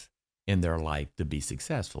compass in their life to be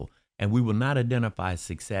successful. And we will not identify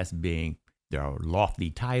success being their lofty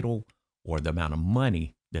title or the amount of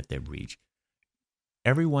money that they've reached.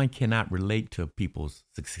 Everyone cannot relate to people's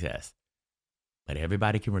success, but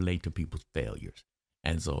everybody can relate to people's failures.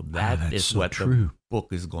 And so that is so what the book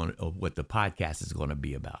is going to, or what the podcast is going to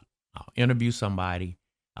be about. I'll interview somebody.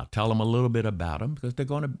 I'll tell them a little bit about them because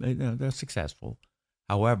they're successful.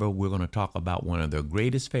 However, we're going to talk about one of their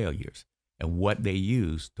greatest failures and what they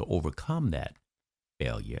used to overcome that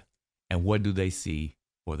failure, and what do they see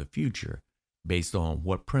for the future based on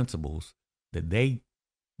what principles that they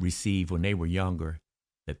received when they were younger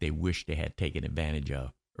that they wish they had taken advantage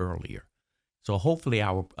of earlier. So hopefully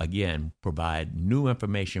I will, again, provide new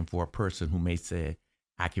information for a person who may say,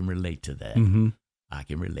 I can relate to that. I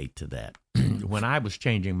can relate to that. When I was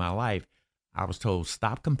changing my life, I was told,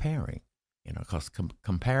 stop comparing, because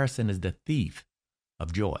comparison is the thief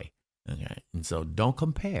of joy. Okay? And so don't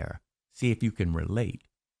compare. See if you can relate.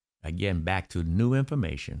 Again, back to new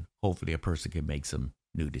information. Hopefully a person can make some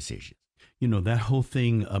new decisions. That whole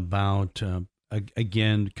thing about,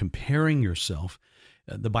 again, comparing yourself.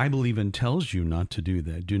 The Bible even tells you not to do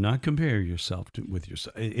that. Do not compare yourself with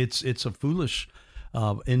yourself. It's a foolish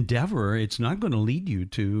endeavor. It's not going to lead you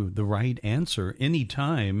to the right answer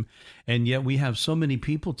anytime. And yet we have so many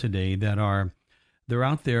people today that they're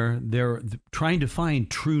out there, they're trying to find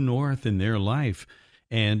true north in their life.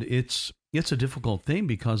 And it's a difficult thing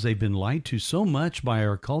because they've been lied to so much by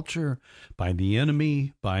our culture, by the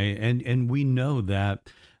enemy, and we know that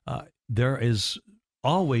there is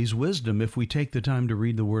always wisdom if we take the time to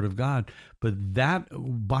read the Word of God. But that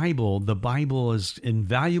Bible, the Bible, as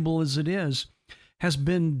invaluable as it is, has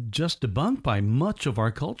been just debunked by much of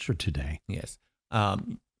our culture today. Yes.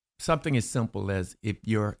 Something as simple as if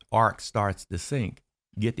your ark starts to sink,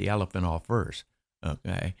 get the elephant off first.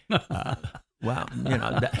 Okay. Well,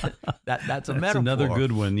 that's a metaphor. That's another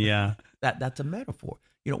good one. Yeah. That's a metaphor.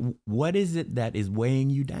 What is it that is weighing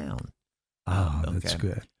you down? That's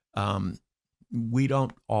good. We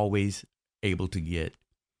don't always able to get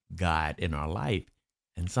God in our life.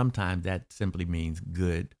 And sometimes that simply means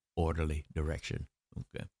good, orderly direction.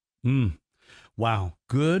 Okay. Wow.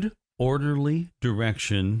 Good, orderly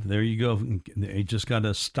direction. There you go. You just got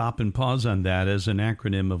to stop and pause on that as an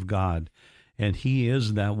acronym of God. And He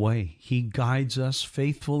is that way. He guides us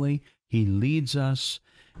faithfully. He leads us.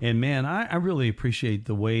 And man, I really appreciate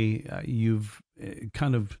the way you've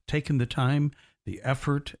kind of taken the time, the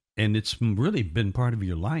effort, and it's really been part of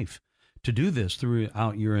your life to do this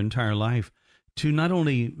throughout your entire life, to not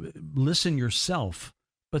only listen yourself,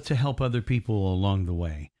 but to help other people along the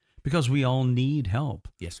way, because we all need help.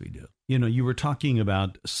 Yes, we do. You were talking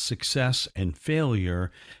about success and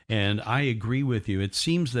failure, and I agree with you. It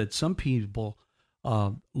seems that some people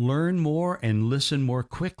learn more and listen more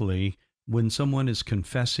quickly when someone is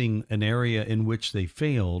confessing an area in which they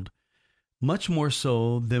failed, much more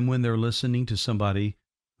so than when they're listening to somebody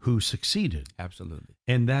who succeeded. Absolutely.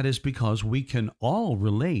 And that is because we can all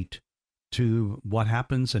relate to what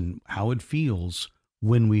happens and how it feels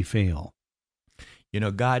when we fail. You know,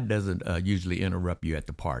 God doesn't usually interrupt you at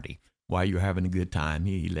the party. While you're having a good time,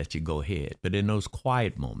 he lets you go ahead. But in those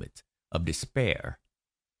quiet moments of despair,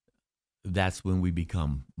 that's when we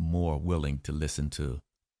become more willing to listen to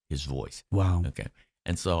his voice. Wow. Okay.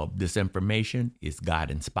 And so this information is God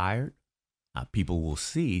inspired. People will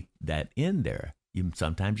see that in there.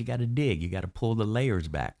 Sometimes you got to dig. You got to pull the layers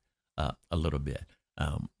back a little bit.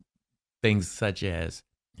 Things such as,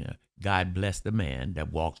 God bless the man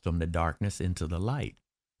that walks from the darkness into the light,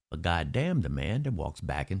 but God damn the man that walks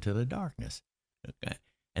back into the darkness. Okay.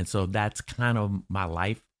 And so that's kind of my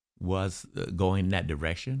life was going in that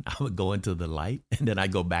direction. I would go into the light and then I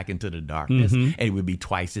go back into the darkness, and it would be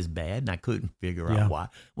twice as bad. And I couldn't figure out why.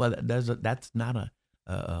 Well, that's not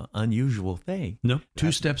a unusual thing. No,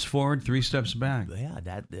 two steps forward, three steps back. Yeah,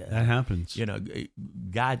 that happens. You know,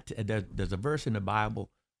 God. There's a verse in the Bible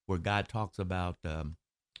where God talks about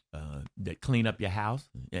that clean up your house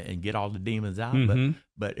and get all the demons out.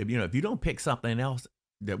 But if you don't pick something else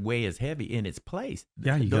that weighs heavy in its place,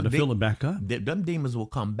 you got to fill it back up. Them demons will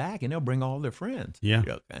come back and they'll bring all their friends. Yeah.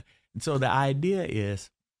 Okay. And so the idea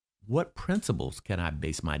is, what principles can I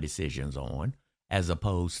base my decisions on, as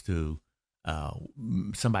opposed to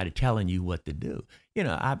somebody telling you what to do?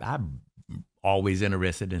 I'm always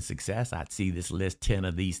interested in success. I'd see this list, 10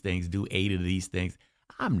 of these things, do 8 of these things.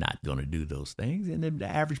 I'm not going to do those things. And then the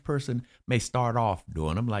average person may start off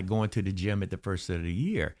doing them, like going to the gym at the first of the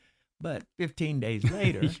year. But 15 days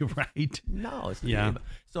later, you're right. No, it's not.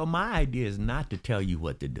 So my idea is not to tell you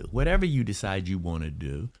what to do. Whatever you decide you want to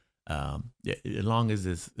do, as long as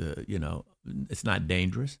it's it's not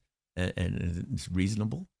dangerous and it's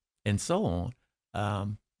reasonable and so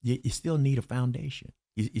on, you still need a foundation.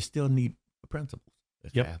 You still need principles.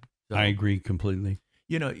 Yep, so, I agree completely.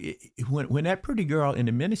 When that pretty girl in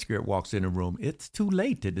the miniskirt walks in the room, it's too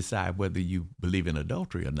late to decide whether you believe in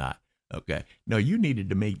adultery or not. Okay. No, you needed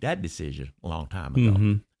to make that decision a long time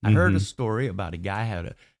ago. I heard a story about a guy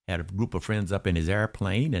had a group of friends up in his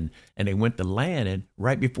airplane, and they went to land, and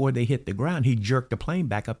right before they hit the ground, he jerked the plane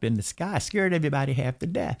back up in the sky, scared everybody half to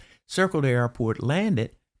death, circled the airport,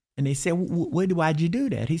 landed, and they said, why'd you do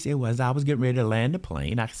that? He said, well, as I was getting ready to land the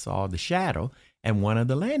plane, I saw the shadow, and one of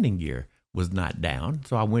the landing gear was not down,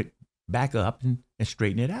 so I went back up and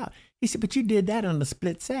straightened it out. He said, but you did that in a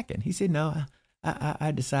split second. He said, no,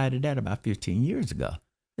 I decided that about 15 years ago.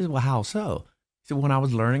 He said, well, how so? He said, when I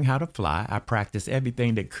was learning how to fly, I practiced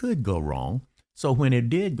everything that could go wrong. So when it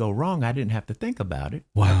did go wrong, I didn't have to think about it.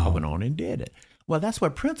 Wow. I went on and did it. Well, that's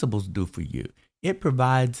what principles do for you. It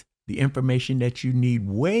provides the information that you need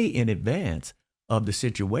way in advance of the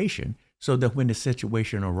situation, so that when the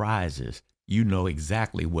situation arises, you know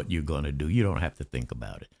exactly what you're going to do. You don't have to think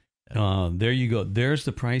about it. There you go. There's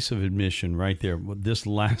the price of admission right there. This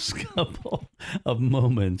last couple of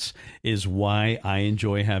moments is why I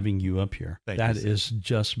enjoy having you up here. That is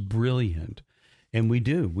just brilliant. And we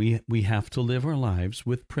do. We have to live our lives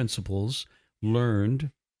with principles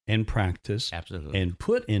learned and practiced. Absolutely. And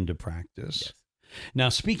put into practice. Yes. Now,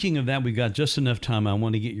 speaking of that, we've got just enough time. I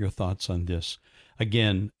want to get your thoughts on this.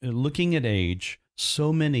 Again, looking at age,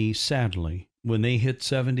 so many, sadly, when they hit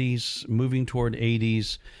 70s, moving toward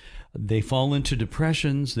 80s, they fall into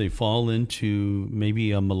depressions. They fall into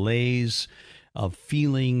maybe a malaise of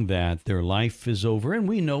feeling that their life is over. And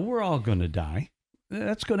we know we're all going to die.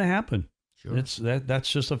 That's going to happen. Sure.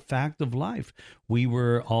 That's just a fact of life. We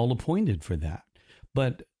were all appointed for that.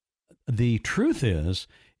 But the truth is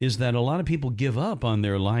that a lot of people give up on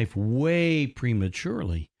their life way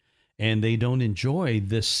prematurely, and they don't enjoy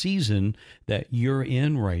this season that you're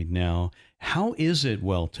in right now. How is it,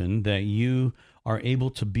 Welton, that you are able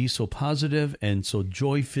to be so positive and so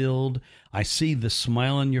joy-filled? I see the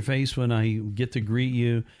smile on your face when I get to greet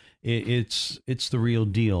you. It's the real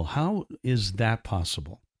deal. How is that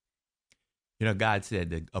possible? God said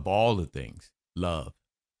that of all the things, love,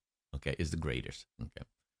 is the greatest. Okay.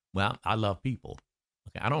 Well, I love people.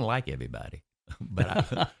 Okay. I don't like everybody, but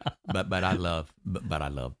I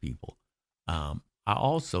love people. I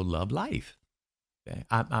also love life. Okay.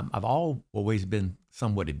 I've always been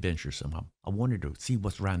somewhat adventuresome. I wanted to see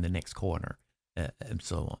what's around the next corner, and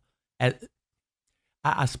so on.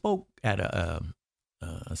 I spoke at a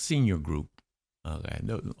senior group,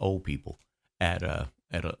 old people, at a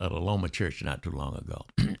Loma church not too long ago,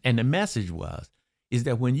 and the message is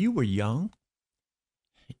that when you were young,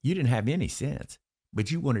 you didn't have any sense, but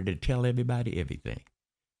you wanted to tell everybody everything.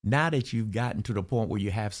 Now that you've gotten to the point where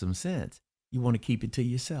you have some sense, you want to keep it to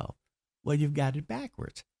yourself. Well, you've got it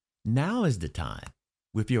backwards. Now is the time,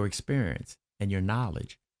 with your experience and your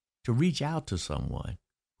knowledge, to reach out to someone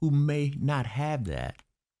who may not have that,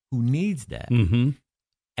 who needs that,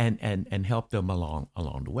 and help them along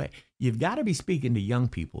the way. You've got to be speaking to young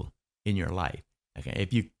people in your life. Okay,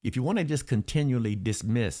 if you want to just continually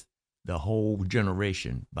dismiss the whole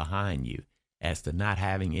generation behind you as to not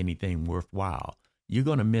having anything worthwhile, you're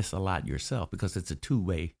going to miss a lot yourself, because it's a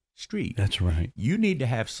two-way street. That's right. You need to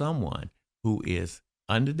have someone who is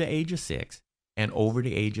under the age of 6 and over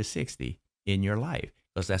the age of 60 in your life,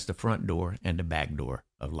 because that's the front door and the back door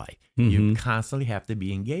of life. You constantly have to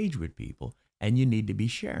be engaged with people, and you need to be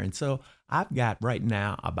sharing. So I've got right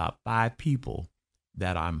now about 5 people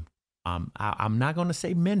that I'm not going to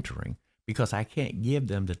say mentoring, because I can't give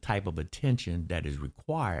them the type of attention that is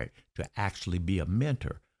required to actually be a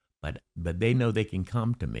mentor. But they know they can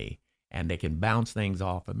come to me and they can bounce things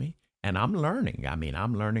off of me. And I'm learning. I mean,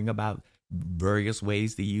 I'm learning about various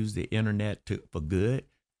ways to use the internet for good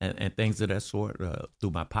and things of that sort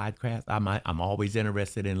through my podcast. I'm always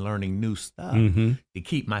interested in learning new stuff to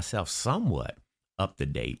keep myself somewhat up to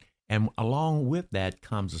date. And along with that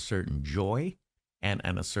comes a certain joy and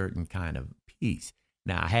a certain kind of peace.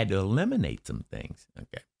 Now, I had to eliminate some things.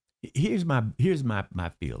 Okay, here's my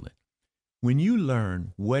feeling. When you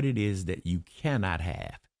learn what it is that you cannot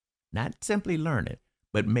have, not simply learn it,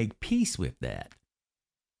 but make peace with that,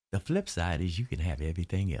 the flip side is you can have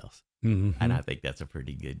everything else. And I think that's a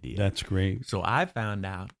pretty good deal. That's great. So I found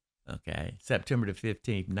out, okay, September the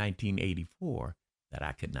 15th, 1984, that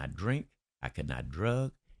I could not drink, I could not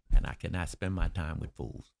drug, and I could not spend my time with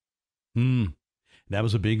fools. That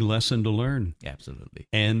was a big lesson to learn. Absolutely.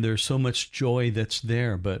 And there's so much joy that's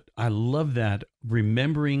there. But I love that,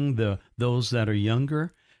 remembering those that are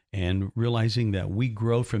younger and realizing that we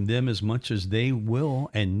grow from them as much as they will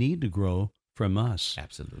and need to grow from us.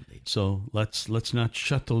 Absolutely. So let's not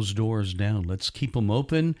shut those doors down. Let's keep them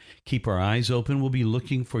open, keep our eyes open. We'll be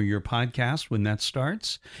looking for your podcast when that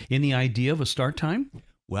starts. Any idea of a start time?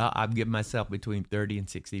 Well, I've given myself between 30 and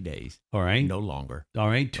 60 days. All right. No longer. All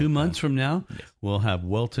right. 2 months from now, yes, we'll have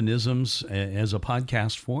Weltonisms as a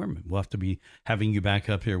podcast form. We'll have to be having you back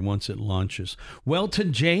up here once it launches.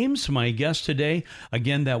 Welton James, my guest today.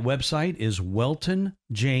 Again, that website is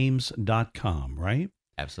weltonjames.com, right?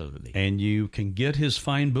 Absolutely. And you can get his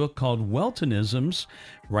fine book called Weltonisms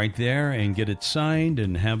right there and get it signed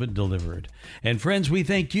and have it delivered. And friends, we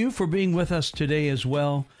thank you for being with us today as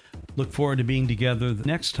well. Look forward to being together the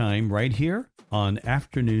next time right here on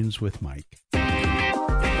Afternoons with Mike.